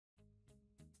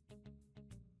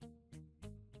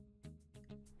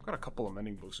Got a couple of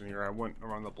mending books in here. I went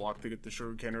around the block to get the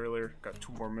sugarcane earlier. Got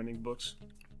 2 more mending books.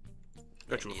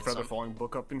 Got you a feather falling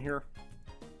book up in here.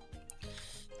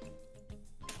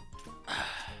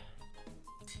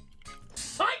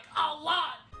 Psych a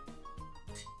lot!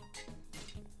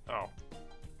 Oh.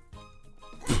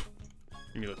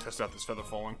 You need to test out this feather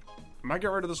falling. Am I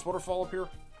get rid of this waterfall up here?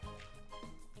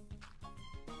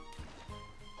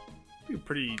 Be a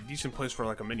pretty decent place for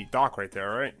like a mini dock right there,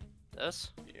 right?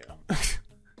 This? Yeah.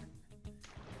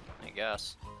 I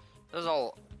guess. This is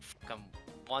all fucking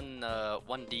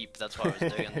one deep. That's why I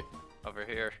was digging over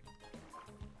here.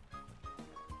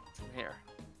 What's in here?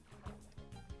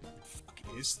 What the fuck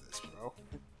is this, bro?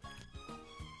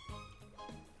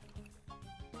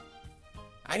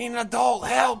 I need an adult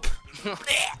help.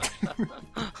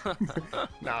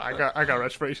 Nah, I got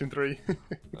respiration 3.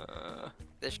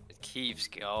 This shit keeps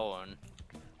going.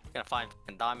 Gonna find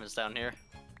fucking diamonds down here.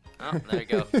 Oh, there you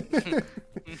go.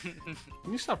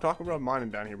 Can you stop talking about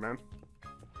mining down here, man?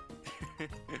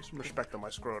 Put some respect on my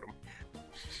scrotum.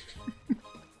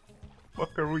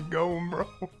 Fuck are we going, bro?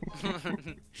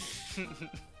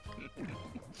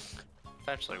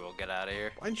 Eventually we'll get out of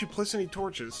here. Why didn't you place any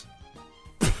torches?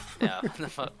 Yeah.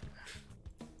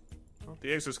 Well,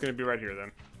 the exit's gonna be right here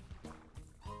then.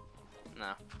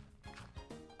 No.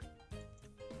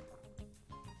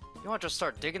 You want to just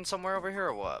start digging somewhere over here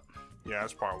or what? Yeah,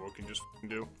 that's probably what we can just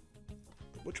do.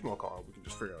 Whatchamacallit, we can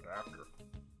just figure out after.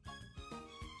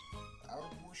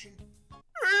 Outer portion?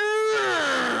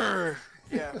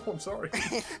 Yeah. I'm sorry.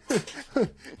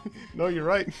 No, you're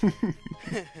right. You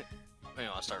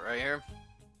want to start right here?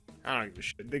 I don't give a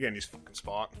shit. Dig any fucking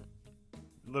spot.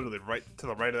 Literally right to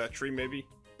the right of that tree, maybe.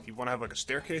 If you want to have like a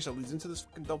staircase that leads into this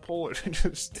fucking dump hole, or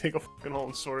just take a fucking hole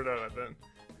and sort it out then.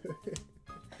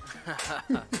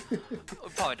 We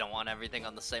probably don't want everything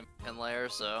on the same fucking layer,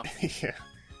 so... Yeah.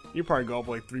 You probably go up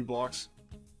like 3 blocks.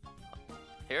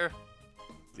 Here?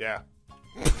 Yeah.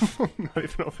 Not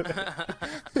even over there.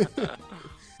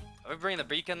 Are we bringing the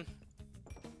beacon?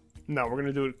 No, we're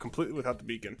gonna do it completely without the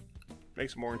beacon.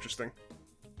 Makes it more interesting.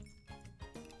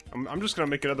 I'm just gonna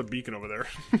make another beacon over there.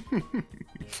 We're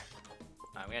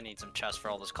gonna need some chests for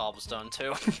all this cobblestone,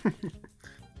 too.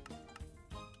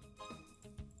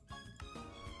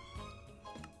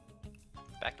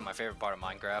 Back to my favorite part of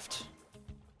Minecraft.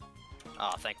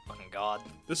 Oh, thank fucking God.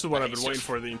 This is what I've been waiting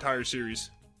for the entire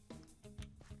series.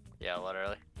 Yeah,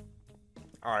 literally.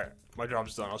 Alright, my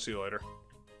job's done. I'll see you later.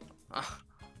 Uh,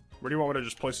 Where do you want me to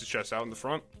just place the chest? Out in the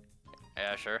front?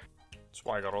 yeah, sure. That's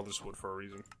why I got all this wood for a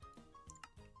reason.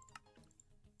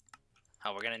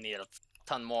 Oh, we're gonna need a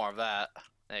ton more of that.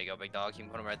 There you go, big dog. You can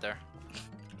put them right there.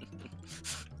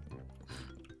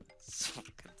 So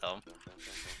fucking dumb.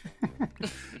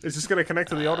 Is this gonna connect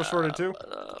to the auto sorter too?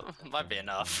 Might be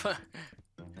enough.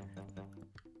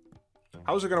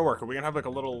 How's it gonna work? Are we gonna have like a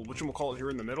little whatchamacallit here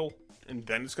in the middle? And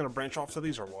then it's gonna branch off to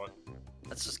these or what?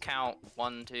 Let's just count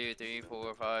 1, 2, 3,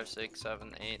 4, 5, 6,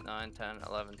 7, 8, 9, 10,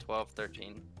 11, 12,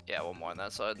 13. Yeah, one more on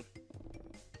that side.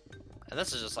 And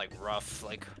this is just like rough,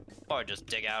 like, probably just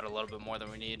dig out a little bit more than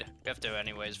we need. We have to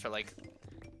anyways for like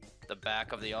the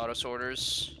back of the auto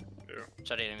sorters. Yeah.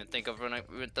 Which I didn't even think of when I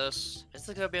with this. Is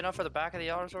this gonna be enough for the back of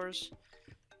the auto sorters?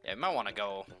 Yeah, we might want to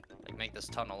go like make this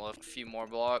tunnel a few more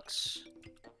blocks.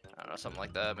 I don't know, something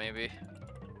like that maybe.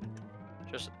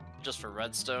 Just for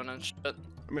redstone and shit.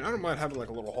 I mean, I don't mind having like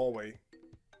a little hallway.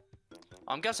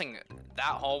 I'm guessing that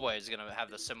hallway is gonna have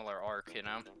the similar arc, you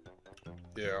know?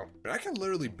 Yeah. I can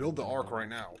literally build the arc right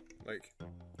now. Like,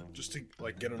 just to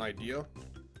like get an idea.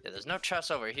 Yeah, there's no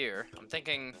chest over here. I'm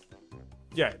thinking...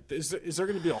 Yeah, is there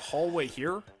going to be a hallway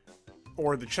here?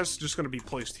 Or the chest is just going to be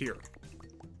placed here?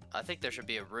 I think there should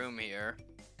be a room here.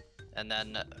 And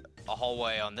then a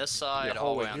hallway on this side, Yeah, a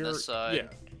hallway here. on this side, Yeah.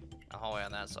 a hallway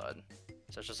on that side.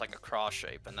 So it's just like a cross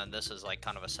shape, and then this is like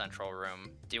kind of a central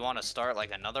room. Do you want to start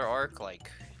like another arc?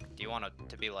 Like, do you want it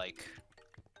to be like...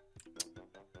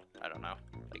 I don't know,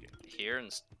 like here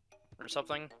and or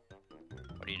something?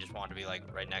 Or do you just want it to be like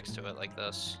right next to it like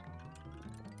this?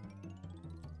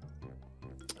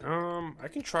 I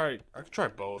can try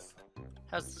both.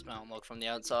 How's this mountain look from the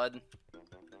outside?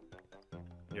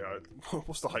 Yeah,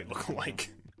 what's the height looking like?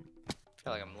 I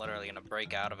feel like I'm literally gonna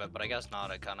break out of it, but I guess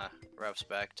not. It kind of reps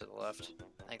back to the left.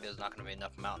 I think there's not gonna be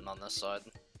enough mountain on this side.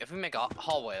 If we make a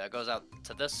hallway that goes out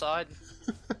to this side,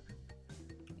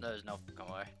 there's no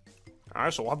fucking way.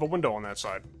 Alright, so we'll have a window on that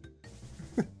side.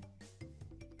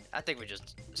 I think we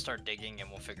just start digging and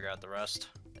we'll figure out the rest.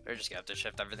 We're just gonna have to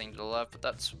shift everything to the left, but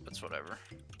that's whatever.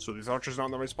 So these archers not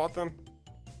in the right spot then?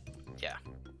 Yeah,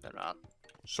 they're not.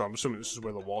 So I'm assuming this is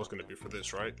where the wall's gonna be for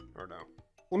this, right? Or no?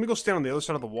 let me go stand on the other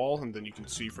side of the wall, and then you can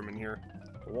see from in here.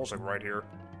 The wall's like right here.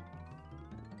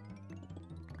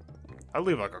 I'd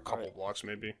leave like a couple blocks,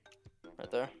 maybe.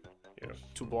 Right there? Yeah,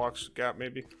 2 blocks gap,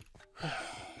 maybe.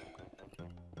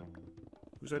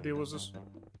 Whose idea was this?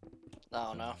 I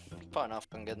don't know. Probably not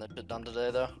fucking getting that bit done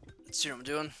today, though. Let's see what I'm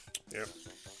doing. Yeah.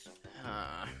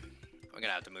 We're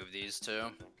gonna have to move these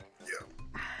too.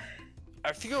 Yeah.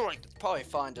 I feel like it's probably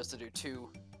fine just to do 2.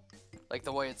 Like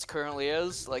the way it's currently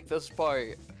is. Like this is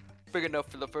probably big enough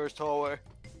for the first hallway.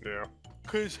 Yeah.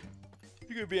 Cause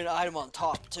you're gonna be an item on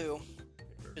top too.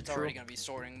 It's True. already gonna be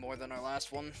sorting more than our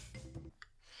last one.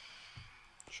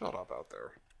 Shut up out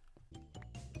there.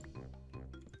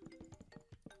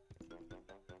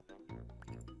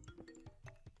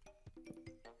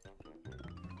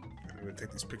 I'm gonna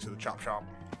take these pics to the chop shop.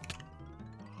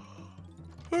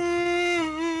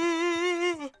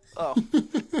 Oh.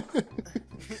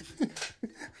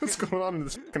 What's going on in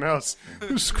this fucking house?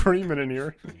 Who's screaming in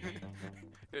here?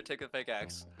 Here, take the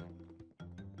pickaxe.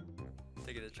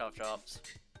 Take it to chop shops.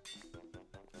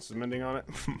 Cementing on it.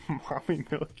 Mommy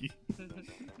Milky.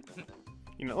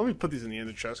 You know, let me put these in the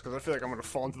ender chest because I feel like I'm gonna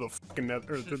fall into the fucking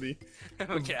nether to the.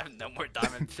 We can have no more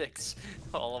diamond picks.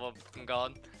 All of them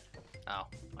gone. Oh,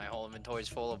 my whole inventory's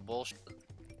full of bullshit.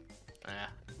 Yeah,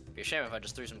 be a shame if I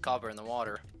just threw some copper in the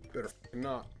water. Better fucking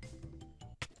not.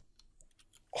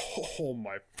 Oh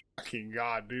my fucking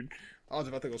god, dude! I was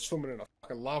about to go swimming in a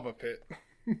fucking lava pit.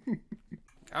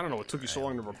 I don't know what took you so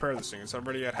long to repair this thing. It's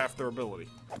already at half durability.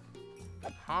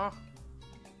 Huh?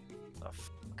 The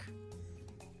fuck?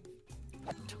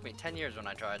 It took me 10 years when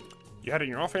I tried. You had it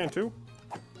in your offhand too?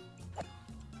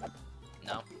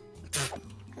 No.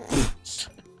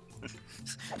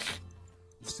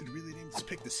 This dude really named this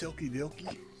pick the Silky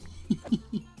Dilky?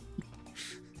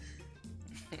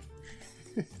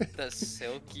 The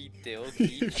silky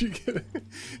dilky.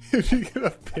 if you get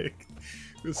a pick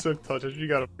with Silk Touches, you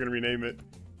gotta fucking rename it.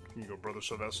 You can go Brother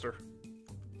Sylvester.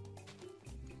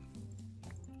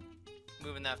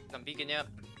 Moving that fucking beacon yet?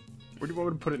 Where do you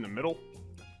want me to put it in the middle?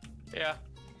 Yeah.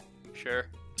 Sure.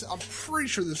 I'm pretty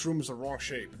sure this room is the wrong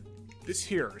shape. This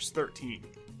here is 13.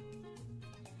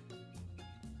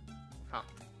 Huh.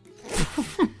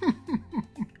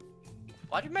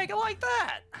 Why'd you make it like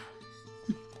that?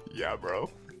 Yeah, bro.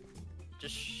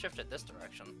 Just shift it this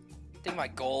direction. I think my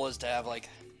goal is to have like,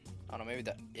 I don't know, maybe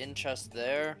the in chest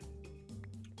there.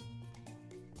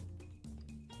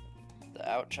 The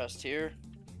out chest here.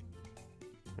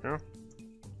 Yeah.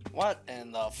 What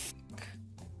in the fuck?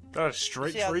 That a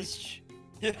straight tree?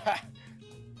 Yeah.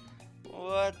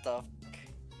 What the fuck?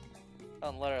 I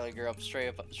literally grew up straight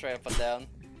up and down.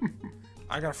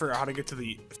 I gotta figure out how to get to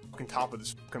the fucking top of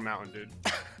this fucking mountain, dude.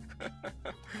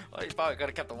 Well, you probably could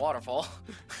have kept the waterfall.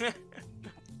 Just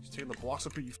taking the blocks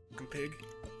up here, you fucking pig.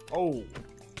 Oh.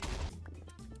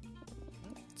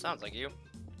 Sounds like you.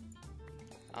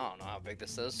 I don't know how big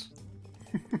this is.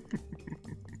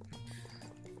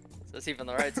 Is this even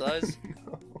the right size?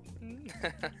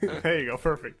 There you go,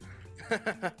 perfect.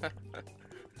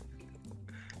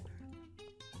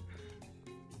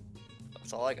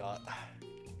 That's all I got.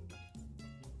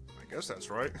 I guess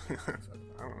that's right.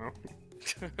 I don't know.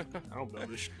 I don't build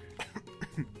this shit.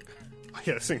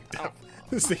 Yeah,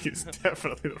 this thing is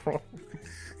definitely the wrong.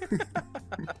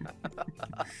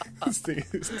 This thing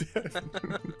is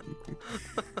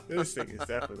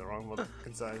definitely the wrong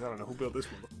motherfucking size. I don't know who built this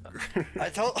motherfucker. I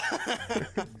told.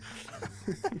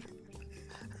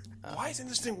 Why isn't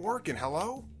this thing working?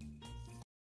 Hello?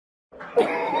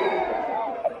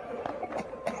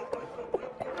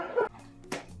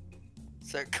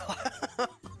 Sir,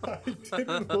 I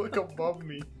didn't look above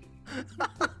me.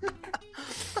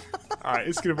 Alright,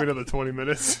 it's gonna be another 20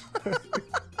 minutes.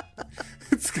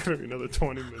 It's gonna be another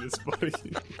 20 minutes, buddy.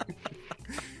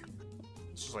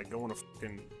 This is like going to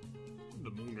fucking the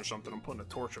moon or something. I'm putting a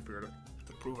torch up here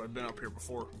to prove I've been up here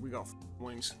before. We got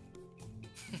wings.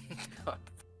 God,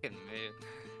 fucking man.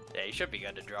 Yeah, you should be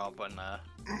good to drop when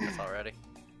this already.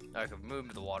 I could move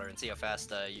to the water and see how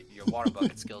fast your water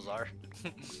bucket skills are.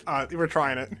 We're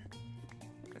trying it.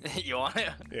 You want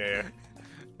it? Yeah.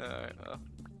 Alright, well.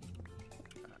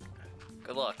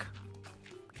 Good luck.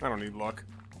 I don't need luck.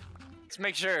 Just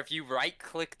make sure if you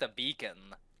right-click the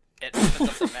beacon, it opens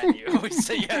up the menu,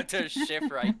 so you have to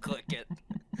shift right-click it.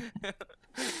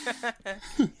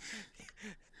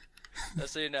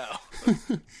 Just so you know.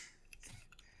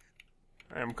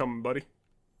 I am coming, buddy.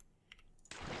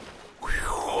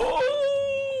 Oh!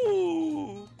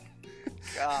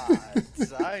 God,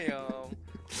 Zion.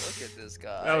 Look at this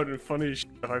guy. That would have been funny as shit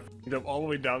if I jump all the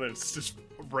way down there and just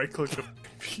right-click the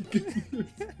beacon.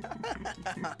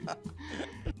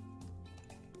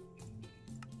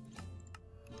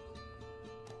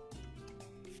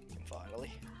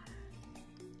 Natalie.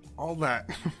 All that.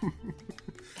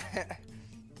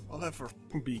 All that for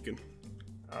a beacon.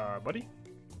 Buddy?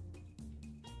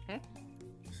 Hmm?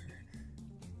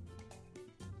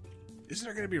 Isn't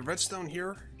there gonna be a redstone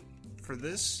here? For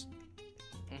this?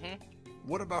 Mm-hmm.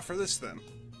 What about for this then?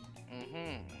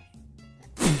 Mm-hmm.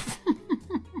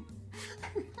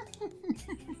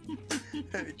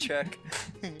 Let me check.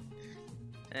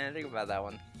 Think about that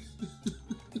one.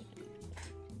 You're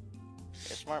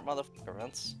a smart motherfucker,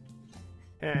 Vince.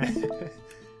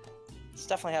 This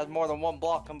definitely has more than one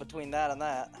block in between that and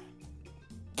that.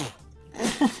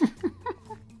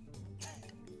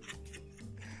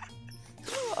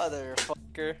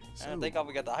 Motherfucker. I think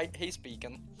I'll get the haste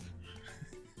beacon.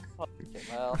 Fucking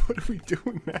hell. What are we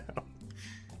doing now?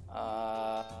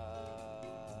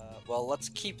 Well, let's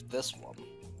keep this one.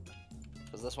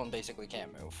 Because this one basically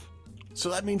can't move. So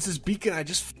that means this beacon I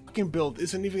just fucking built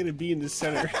isn't even gonna be in the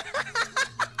center.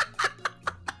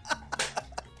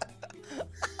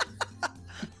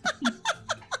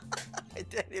 I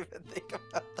didn't even think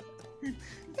about that.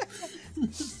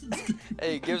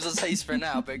 Hey, it gives us haste for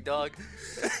now, big dog.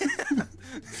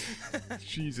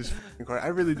 Jesus fucking Christ. I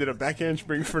really did a backhand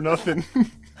spring for nothing.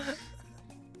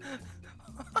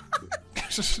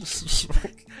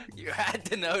 You had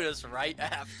to notice right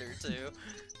after, too.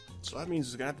 So that means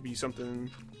it's gonna have to be something.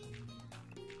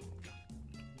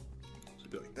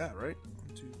 Should be like that, right?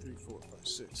 1, 2, 3, 4, 5,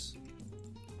 6.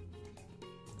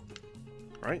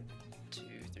 Right? 2,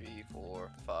 3,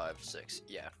 4, 5, 6.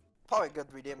 Yeah. Probably good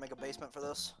we didn't make a basement for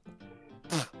this.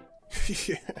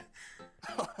 Yeah.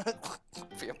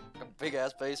 Be a big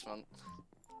ass basement.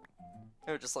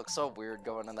 It would just look so weird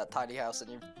going in that tiny house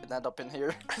and you end up in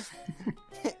here.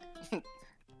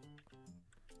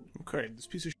 Okay, this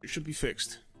piece of shit should be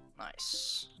fixed.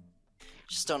 Nice.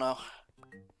 Just don't know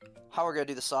how we're gonna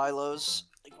do the silos.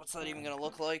 Like, what's that even gonna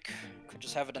look like? Could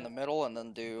just have it in the middle and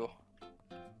then do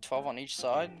 12 on each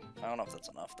side? I don't know if that's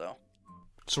enough though.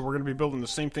 So we're gonna be building the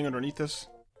same thing underneath this?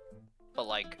 But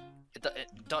like, it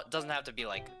doesn't have to be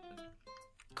like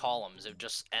columns. It would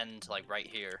just end like right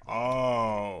here.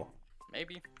 Oh.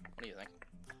 Maybe? What do you think?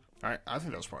 Alright, I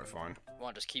think that's probably fine. You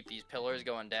want to just keep these pillars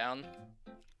going down?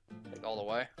 Like all the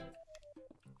way?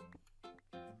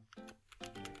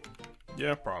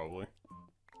 Yeah, probably.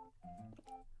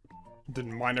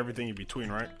 Didn't mind everything in between,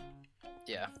 right?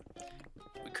 Yeah.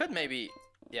 We could maybe...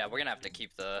 Yeah, we're gonna have to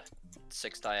keep the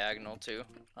 6 diagonal too.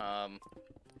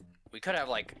 We could have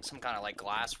like some kind of like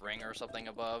glass ring or something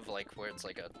above, like where it's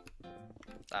like a...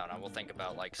 I don't know, we'll think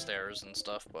about like stairs and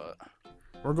stuff, but...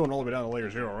 We're going all the way down to layer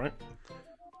 0, right?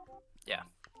 Yeah.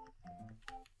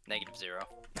 -0.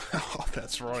 Oh,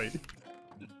 that's right.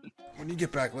 When you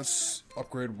get back, let's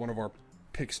upgrade one of our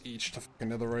picks each to fucking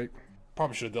netherite.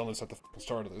 Probably should have done this at the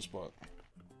start of this, but...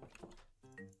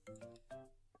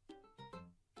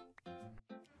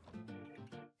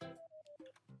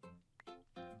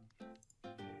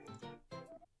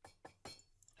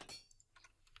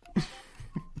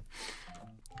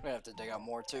 We're gonna have to dig out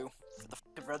more too, for the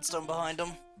fucking redstone behind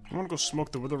them. I wanna go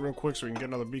smoke the wither real quick so we can get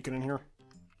another beacon in here.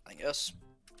 I guess.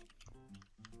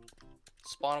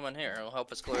 Spawn them in here, it'll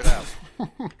help us clear it out.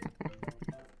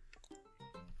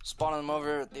 Spawn them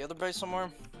over at the other base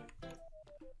somewhere?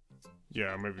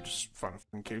 Yeah, maybe just find a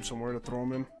fucking cave somewhere to throw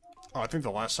them in. Oh, I think the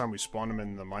last time we spawned them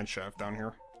in the mine shaft down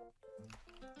here.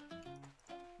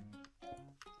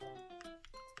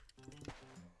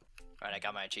 Alright, I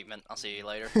got my achievement. I'll see you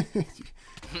later.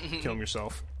 Kill him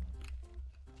yourself.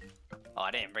 Oh,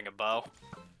 I didn't bring a bow.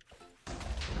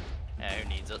 Yeah, who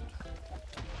needs it?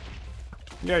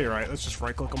 Yeah, you're right. Let's just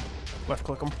right click them. Left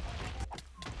click them.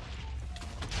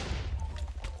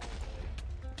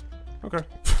 Okay.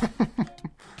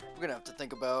 We're gonna have to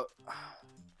think about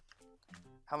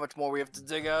how much more we have to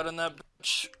dig out in that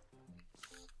bitch.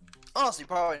 Honestly,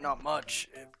 probably not much,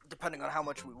 depending on how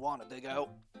much we want to dig out.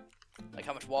 Like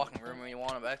how much walking room we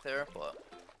want back there, but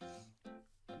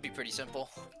it'd be pretty simple.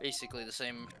 Basically the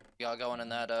same we got going in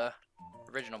that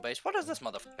original base. What does this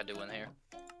motherfucker do in here?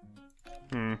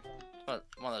 What,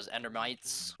 one of those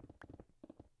endermites?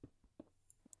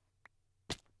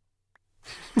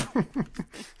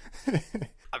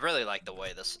 I really like the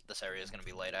way this area is going to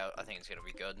be laid out. I think it's going to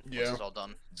be good. Yeah. Once it's all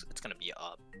done, it's going to be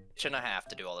up. Shouldn't have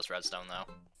to do all this redstone though.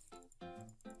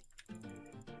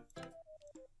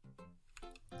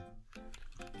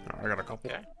 I got a couple.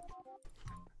 Okay.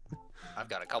 I've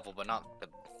got a couple, but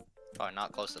probably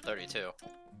not close to 32.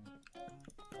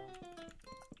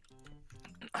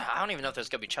 I don't even know if there's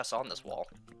gonna be chests on this wall.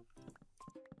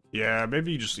 Yeah,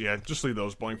 maybe you just leave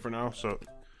those blank for now, so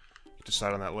you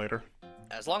decide on that later.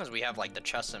 As long as we have like the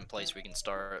chests in place, we can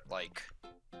start like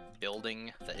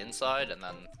building the inside, and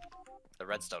then the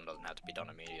redstone doesn't have to be done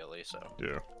immediately, so.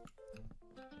 Yeah.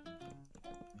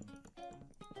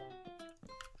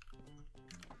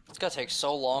 It's gonna take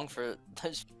so long for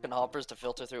those fucking hoppers to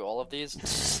filter through all of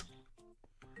these.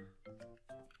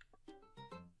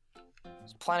 I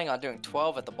was planning on doing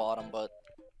 12 at the bottom, but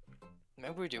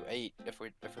maybe we do 8 if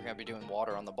we're gonna be doing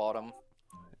water on the bottom.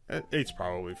 8's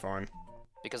probably fine.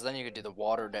 Because then you could do the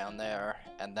water down there,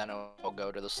 and then it'll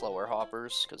go to the slower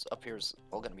hoppers, because up here's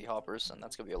all gonna be hoppers, and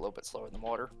that's gonna be a little bit slower than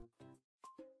water.